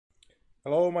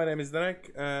Hello, my name is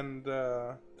Danek, and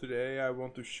today I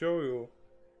want to show you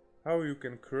how you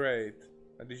can create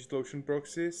a DigitalOcean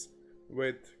proxies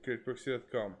with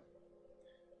createproxy.com.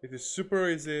 It is super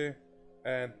easy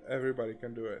and everybody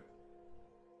can do it.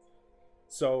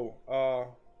 So,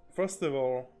 first of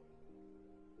all,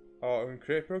 in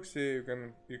Create Proxy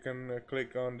you can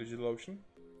click on DigitalOcean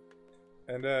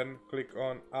and then click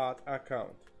on Add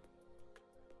Account.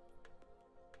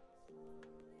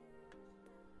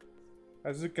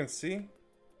 As you can see,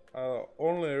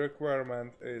 only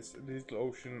requirement is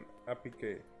DigitalOcean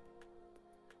APK.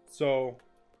 So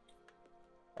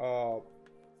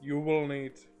you will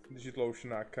need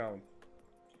DigitalOcean account.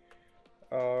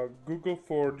 Google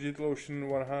for DigitalOcean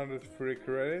 100 free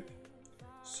credit,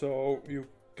 so you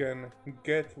can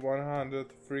get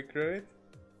 100 free credit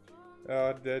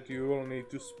that you will need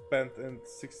to spend in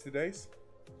 60 days.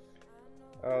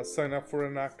 Sign up for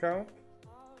an account,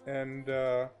 and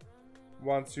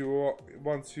once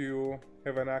you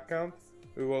have an account,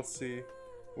 we will see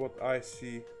what I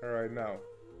see right now.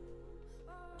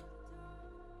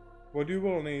 What you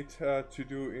will need to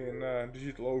do in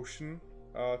DigitalOcean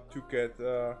to get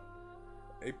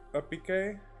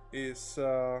APK is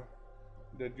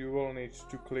that you will need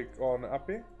to click on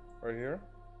API right here,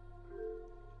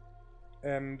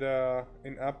 and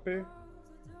in API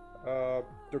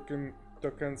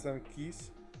tokens and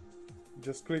keys,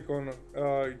 just click on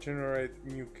generate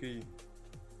new key,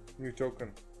 new token,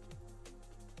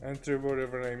 enter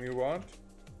whatever name you want,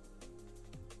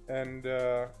 and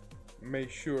make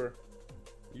sure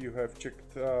you have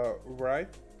checked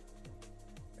right,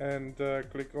 and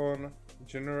click on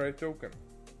generate token.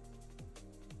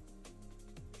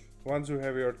 Once you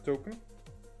have your token,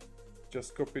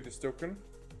 just copy this token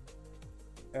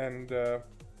and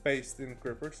paste in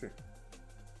Proxy.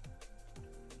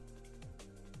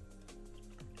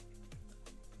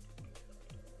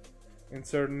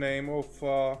 Insert name of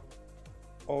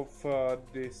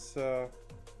this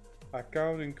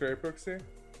account in Proxy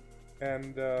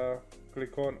and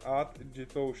click on Add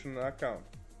DigitalOcean account.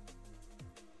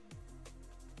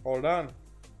 All done.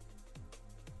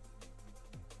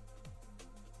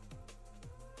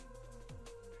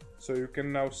 So you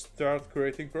can now start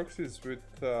creating proxies with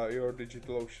your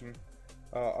DigitalOcean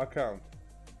account.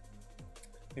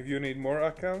 If you need more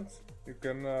accounts, you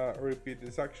can repeat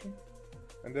this action,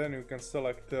 and then you can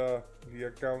select the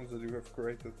accounts that you have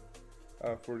created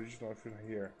for DigitalOcean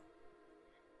here.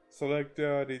 Select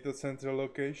the data center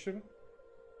location.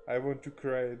 I want to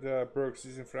create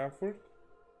proxies in Frankfurt.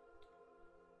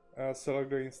 Select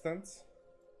the instance.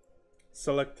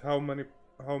 Select how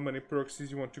many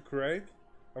proxies you want to create.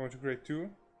 I want to create 2.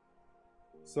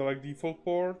 Select default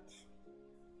port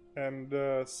and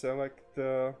select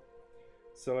the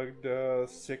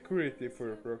security for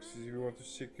your proxies. If you want to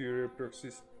secure your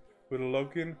proxies with a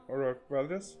login or a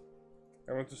address,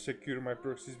 I want to secure my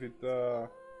proxies with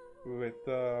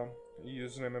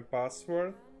username and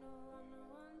password.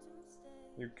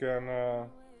 You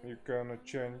can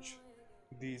change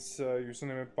this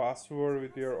username and password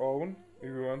with your own if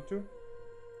you want to,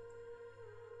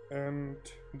 and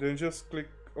then just click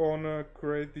on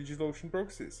create DigitalOcean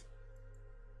proxies.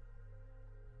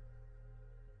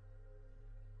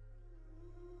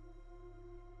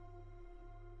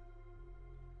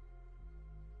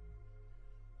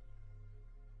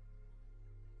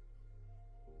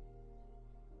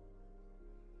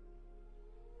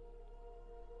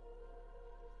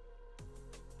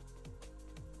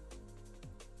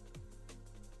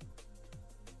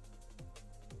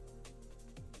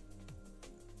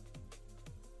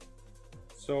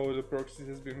 So the proxy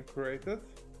has been created,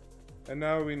 and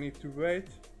now we need to wait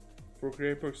for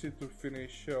Create Proxy to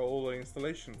finish all the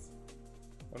installations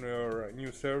on your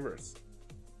new servers.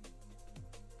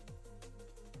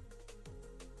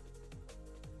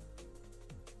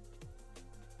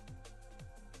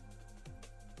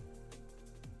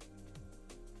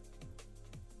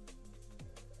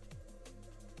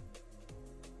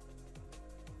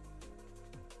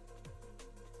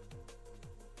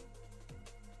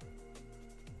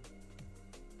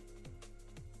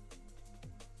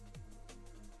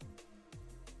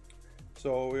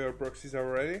 So your proxies are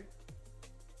ready,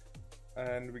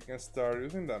 and we can start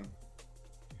using them.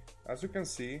 As you can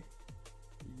see,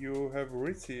 you have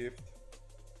received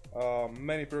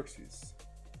many proxies.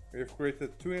 We have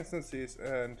created 2 instances,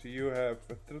 and you have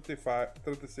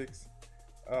 36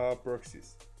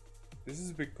 proxies. This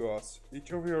is because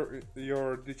each of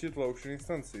your DigitalOcean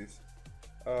instances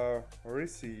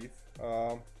receive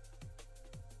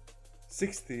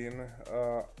 16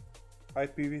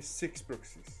 IPv6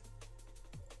 proxies.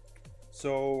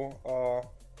 So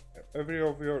every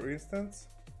of your instance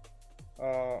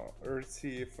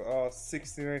receive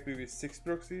 16 IPv6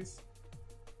 proxies.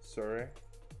 Sorry.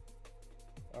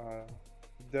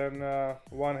 Then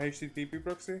one HTTP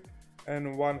proxy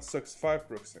and one SOX5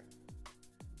 proxy.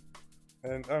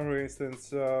 And every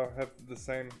instance have the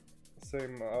same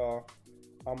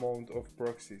amount of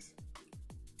proxies.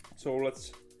 So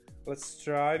let's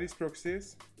try these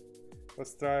proxies.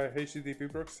 Let's try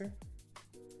HTTP proxy.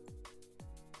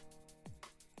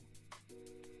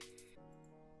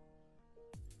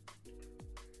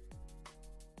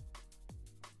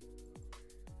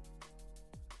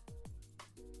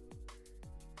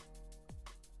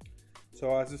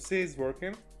 So as you see, it's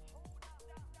working.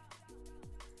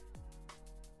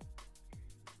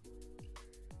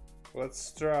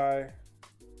 Let's try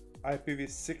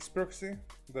IPv6 proxy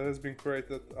that has been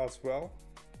created as well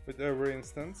with every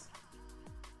instance.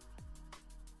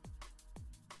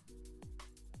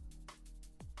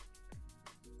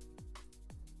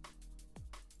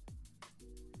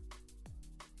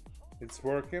 It's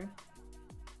working.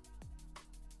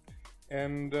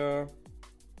 And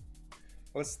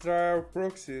let's try our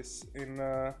proxies in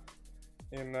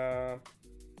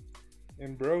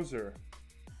browser.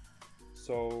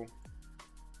 So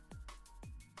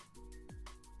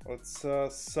let's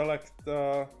select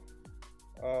some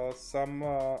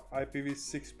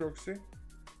IPv6 proxy,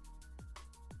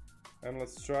 and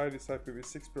let's try this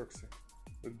IPv6 proxy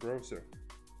with browser.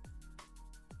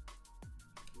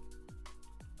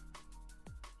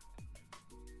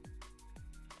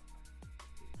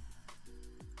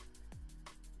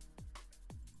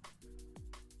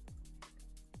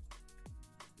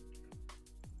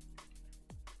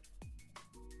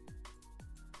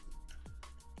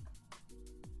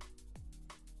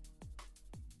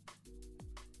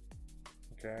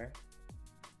 Okay.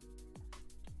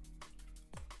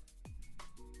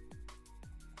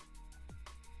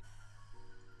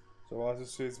 So as you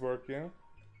see, it's working.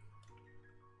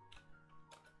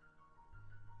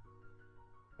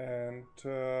 And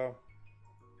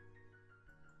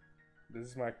this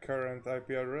is my current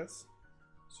IP address.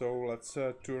 So let's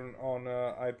turn on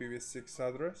IPv6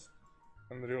 address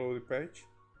and reload the page.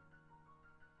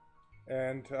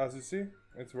 And as you see,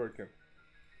 it's working.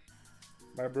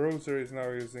 My browser is now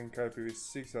using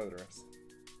IPv6 address.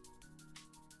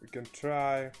 We can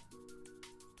try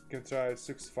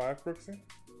SOX5 proxy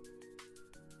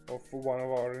of one of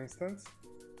our instance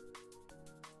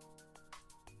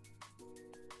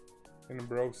in a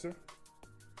browser.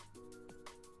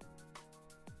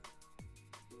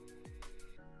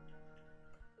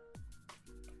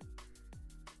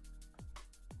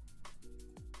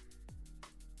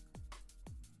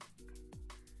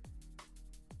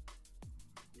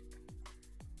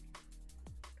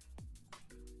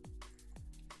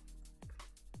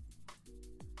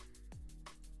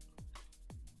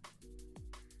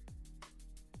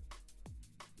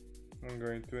 I'm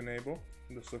going to enable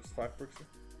the SOX5 proxy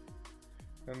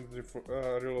and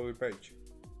reload the page.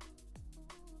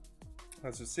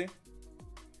 As you see,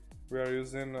 we are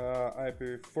using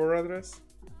IPv4 address,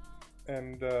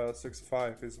 and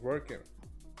SOX5 is working.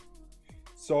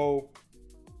 So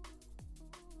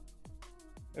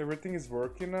everything is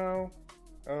working now.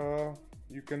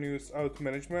 You can use auto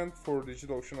management for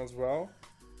DigitalOcean as well.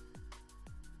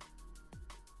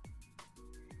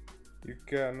 You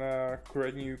can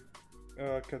create new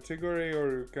category,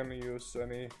 or you can use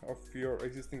any of your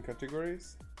existing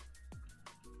categories.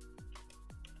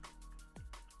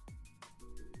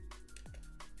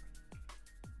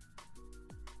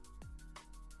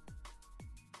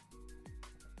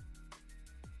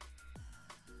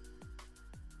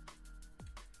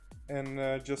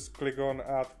 And just click on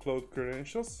Add Cloud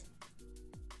Credentials.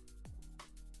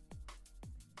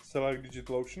 Select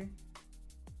DigitalOcean.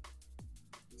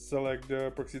 Select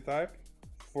the proxy type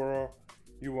for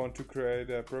you want to create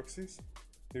proxies.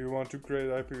 If you want to create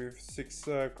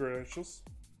IPv6 credentials,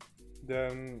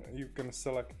 then you can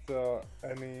select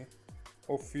any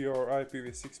of your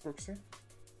IPv6 proxy.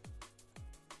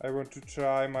 I want to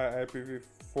try my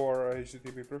IPv4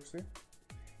 HTTP proxy.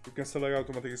 You can select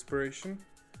automatic expiration.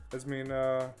 That means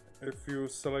if you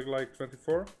select like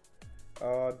 24,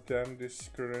 then this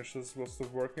credentials will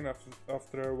stop working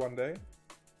after 1 day.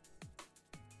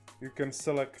 You can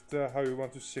select how you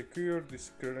want to secure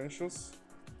these credentials.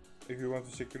 If you want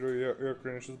to secure your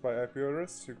credentials by IP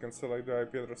address, you can select the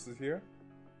IP addresses here.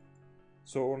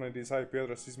 So only these IP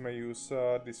addresses may use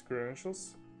these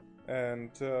credentials,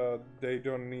 and they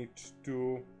don't need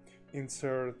to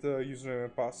insert username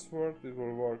and password. It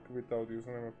will work without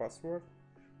username and password.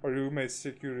 Or you may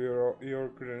secure your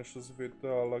credentials with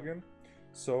login.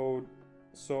 So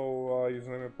So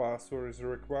username and password is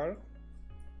required.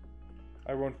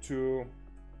 I want to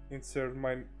insert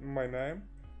my name,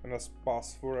 and as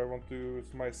password I want to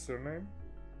use my surname.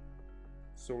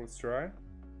 So let's try.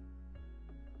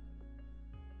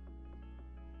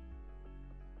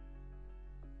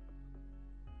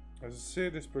 As you see,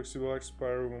 this proxy will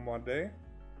expire within 1 day,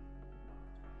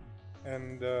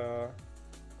 and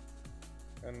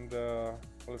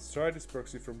let's try this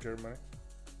proxy from Germany.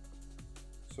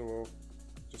 So we'll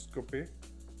just copy.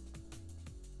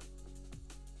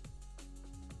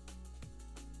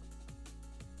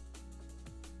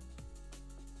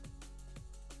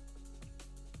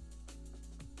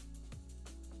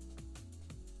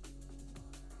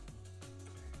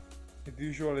 It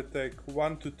usually takes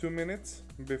 1 to 2 minutes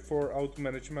before auto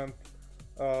management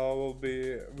will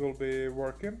be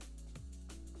working.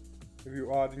 If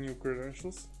you add new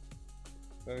credentials,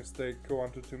 then it takes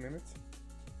 1 to 2 minutes.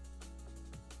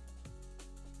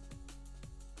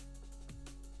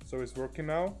 So it's working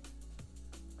now.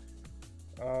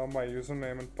 My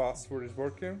username and password is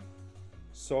working.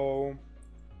 So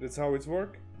that's how it's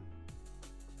work.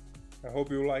 I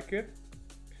hope you like it.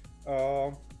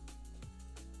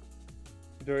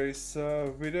 There is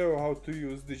a video how to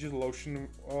use DigitalOcean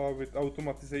with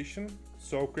automatization.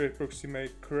 So Create Proxy may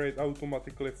create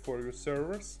automatically for your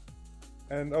servers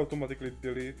and automatically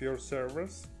delete your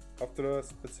servers after a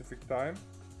specific time.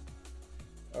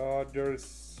 There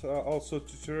is also a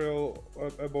tutorial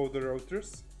about the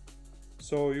routers.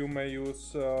 So you may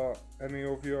use any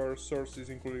of your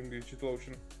sources, including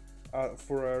DigitalOcean,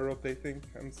 for rotating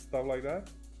and stuff like that.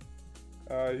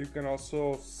 You can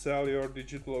also sell your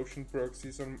DigitalOcean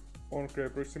proxies on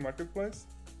Create Proxy Marketplace.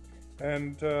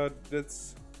 And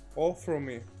that's all from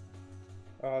me.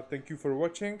 Thank you for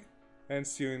watching, and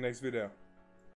see you in the next video.